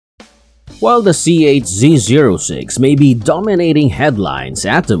While the C8 Z06 may be dominating headlines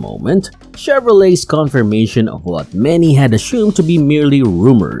at the moment, Chevrolet's confirmation of what many had assumed to be merely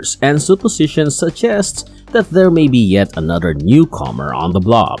rumors and suppositions suggests that there may be yet another newcomer on the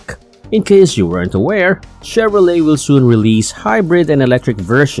block. In case you weren't aware, Chevrolet will soon release hybrid and electric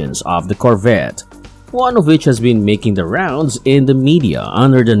versions of the Corvette, one of which has been making the rounds in the media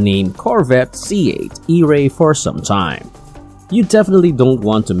under the name Corvette C8 E-Ray for some time. You definitely don't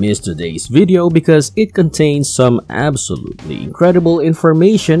want to miss today's video because it contains some absolutely incredible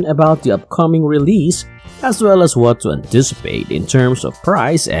information about the upcoming release as well as what to anticipate in terms of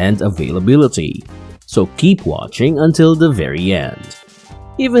price and availability. So keep watching until the very end.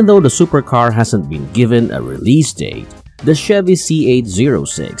 Even though the supercar hasn't been given a release date, the Chevy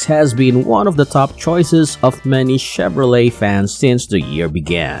C806 has been one of the top choices of many Chevrolet fans since the year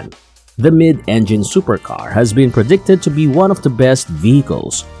began. The mid-engine supercar has been predicted to be one of the best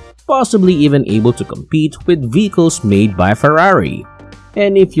vehicles, possibly even able to compete with vehicles made by Ferrari.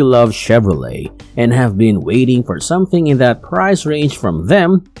 And if you love Chevrolet and have been waiting for something in that price range from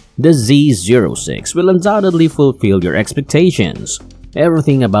them, the Z06 will undoubtedly fulfill your expectations.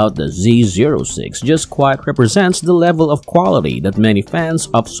 Everything about the Z06 just quite represents the level of quality that many fans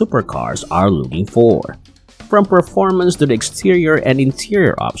of supercars are looking for. From performance to the exterior and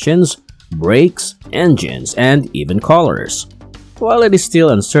interior options, brakes, engines, and even colors. While it is still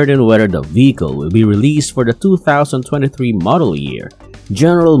uncertain whether the vehicle will be released for the 2023 model year,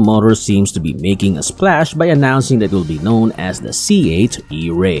 General Motors seems to be making a splash by announcing that it will be known as the C8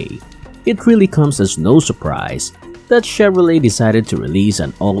 E-Ray. It really comes as no surprise that Chevrolet decided to release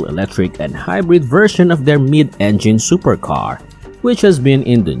an all-electric and hybrid version of their mid-engine supercar, which has been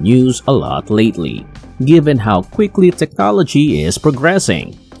in the news a lot lately, given how quickly technology is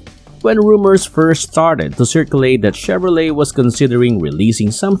progressing. When rumors first started to circulate that Chevrolet was considering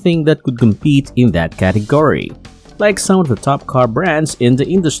releasing something that could compete in that category, like some of the top car brands in the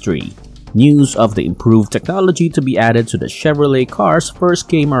industry, news of the improved technology to be added to the Chevrolet cars first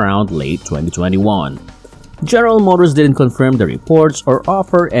came around late 2021. General Motors didn't confirm the reports or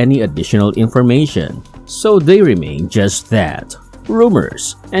offer any additional information, so they remain just that,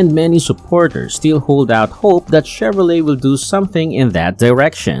 rumors, and many supporters still hold out hope that Chevrolet will do something in that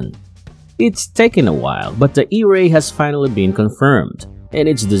direction. It's taken a while, but the E-Ray has finally been confirmed, and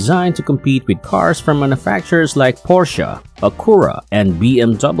it's designed to compete with cars from manufacturers like Porsche, Acura, and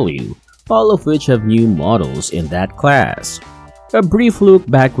BMW, all of which have new models in that class. A brief look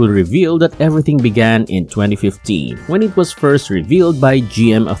back will reveal that everything began in 2015 when it was first revealed by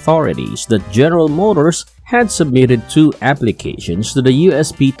GM authorities that General Motors had submitted 2 applications to the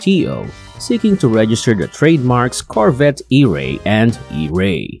USPTO seeking to register the trademarks Corvette E-Ray and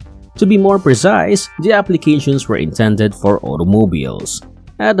E-Ray. To be more precise, the applications were intended for automobiles.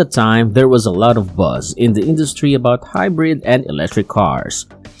 At the time, there was a lot of buzz in the industry about hybrid and electric cars,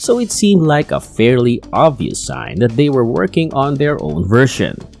 so it seemed like a fairly obvious sign that they were working on their own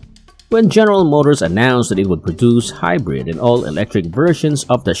version. When General Motors announced that it would produce hybrid and all-electric versions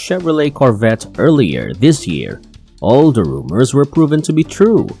of the Chevrolet Corvette earlier this year, all the rumors were proven to be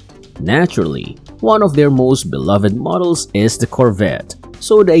true. Naturally, one of their most beloved models is the Corvette,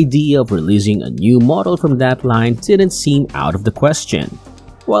 so the idea of releasing a new model from that line didn't seem out of the question.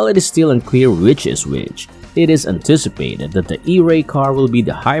 While it is still unclear which is which, it is anticipated that the E-Ray car will be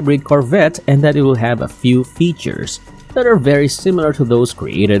the hybrid Corvette and that it will have a few features that are very similar to those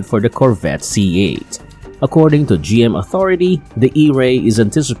created for the Corvette C8. According to GM Authority, the E-Ray is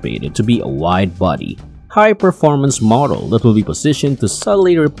anticipated to be a wide-body, high-performance model that will be positioned to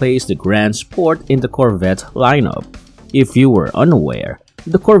subtly replace the Grand Sport in the Corvette lineup. If you were unaware,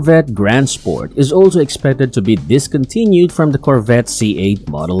 the Corvette Grand Sport is also expected to be discontinued from the Corvette C8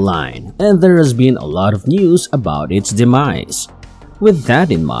 model line, and there has been a lot of news about its demise. With that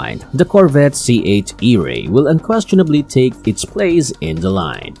in mind, the Corvette C8 E-Ray will unquestionably take its place in the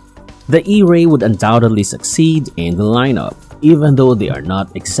line. The E-Ray would undoubtedly succeed in the lineup, even though they are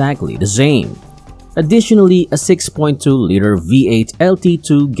not exactly the same. Additionally, a 6.2-liter V8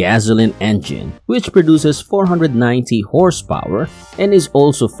 LT2 gasoline engine, which produces 490 horsepower and is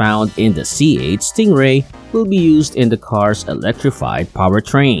also found in the C8 Stingray, will be used in the car's electrified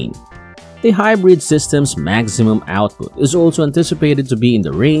powertrain. The hybrid system's maximum output is also anticipated to be in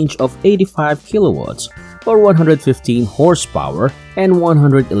the range of 85 kilowatts or 115 horsepower and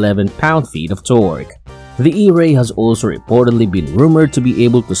 111 pound-feet of torque. The E-Ray has also reportedly been rumored to be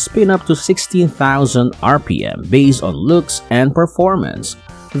able to spin up to 16,000 RPM based on looks and performance,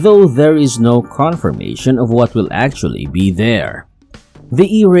 though there is no confirmation of what will actually be there.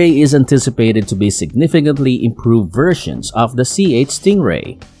 The E-Ray is anticipated to be significantly improved versions of the C8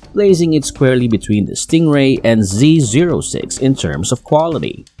 Stingray, placing it squarely between the Stingray and Z06 in terms of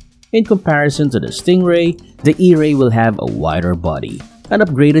quality. In comparison to the Stingray, the E-Ray will have a wider body, an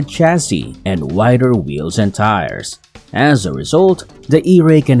upgraded chassis, and wider wheels and tires. As a result, the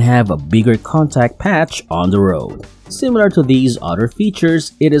E-Ray can have a bigger contact patch on the road. Similar to these other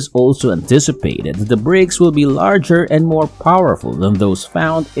features, it is also anticipated that the brakes will be larger and more powerful than those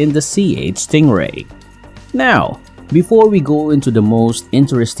found in the C8 Stingray. Now, before we go into the most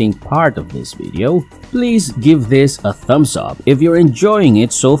interesting part of this video, please give this a thumbs up if you're enjoying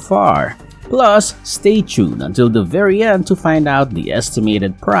it so far. Plus, stay tuned until the very end to find out the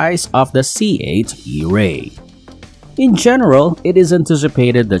estimated price of the C8 E-Ray. In general, it is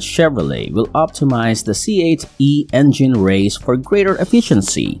anticipated that Chevrolet will optimize the C8 engine rays for greater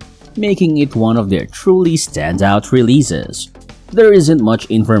efficiency, making it one of their truly standout releases. There isn't much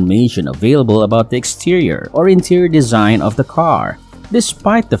information available about the exterior or interior design of the car,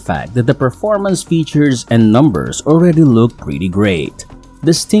 despite the fact that the performance features and numbers already look pretty great.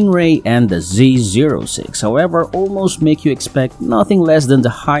 The Stingray and the Z06, however, almost make you expect nothing less than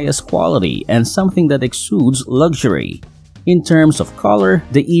the highest quality and something that exudes luxury. In terms of color,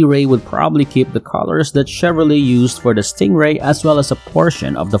 the E-Ray would probably keep the colors that Chevrolet used for the Stingray as well as a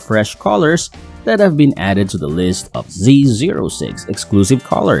portion of the fresh colors that have been added to the list of Z06 exclusive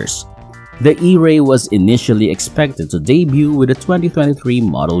colors. The E-Ray was initially expected to debut with the 2023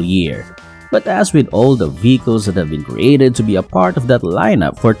 model year. But as with all the vehicles that have been created to be a part of that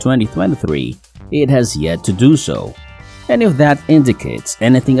lineup for 2023, it has yet to do so. And if that indicates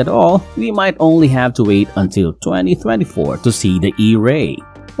anything at all, we might only have to wait until 2024 to see the E-Ray.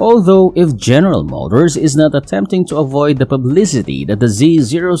 Although if General Motors is not attempting to avoid the publicity that the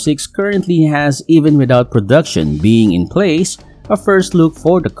Z06 currently has even without production being in place, a first look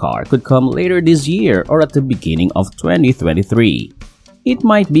for the car could come later this year or at the beginning of 2023. It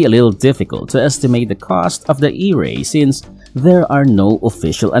might be a little difficult to estimate the cost of the E-Ray since there are no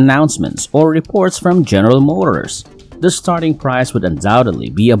official announcements or reports from General Motors. The starting price would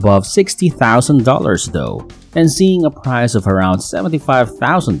undoubtedly be above $60,000 though, and seeing a price of around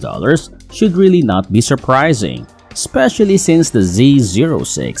 $75,000 should really not be surprising, especially since the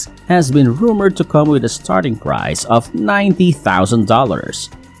Z06 has been rumored to come with a starting price of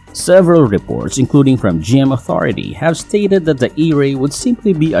 $90,000. Several reports, including from GM Authority, have stated that the E-Ray would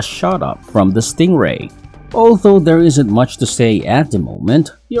simply be a shot-up from the Stingray. Although there isn't much to say at the moment,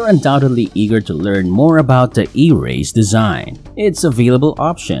 you're undoubtedly eager to learn more about the E-Ray's design, its available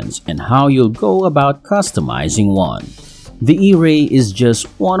options, and how you'll go about customizing one. The E-Ray is just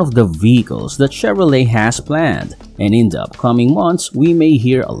one of the vehicles that Chevrolet has planned, and in the upcoming months, we may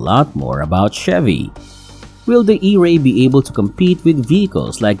hear a lot more about Chevy. Will the E-Ray be able to compete with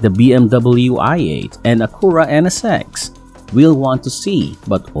vehicles like the BMW i8 and Acura NSX? We'll want to see,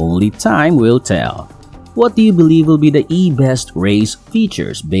 but only time will tell. What do you believe will be the E-Best Ray's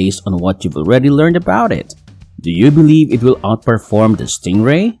features based on what you've already learned about it? Do you believe it will outperform the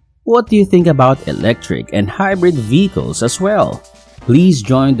Stingray? What do you think about electric and hybrid vehicles as well? Please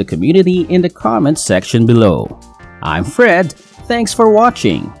join the community in the comments section below. I'm Fred. Thanks for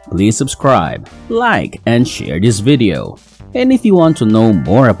watching. Please subscribe, like, and share this video. And if you want to know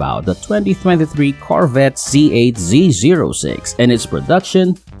more about the 2023 Corvette C8 Z06 and its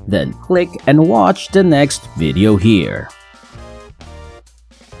production, then click and watch the next video here.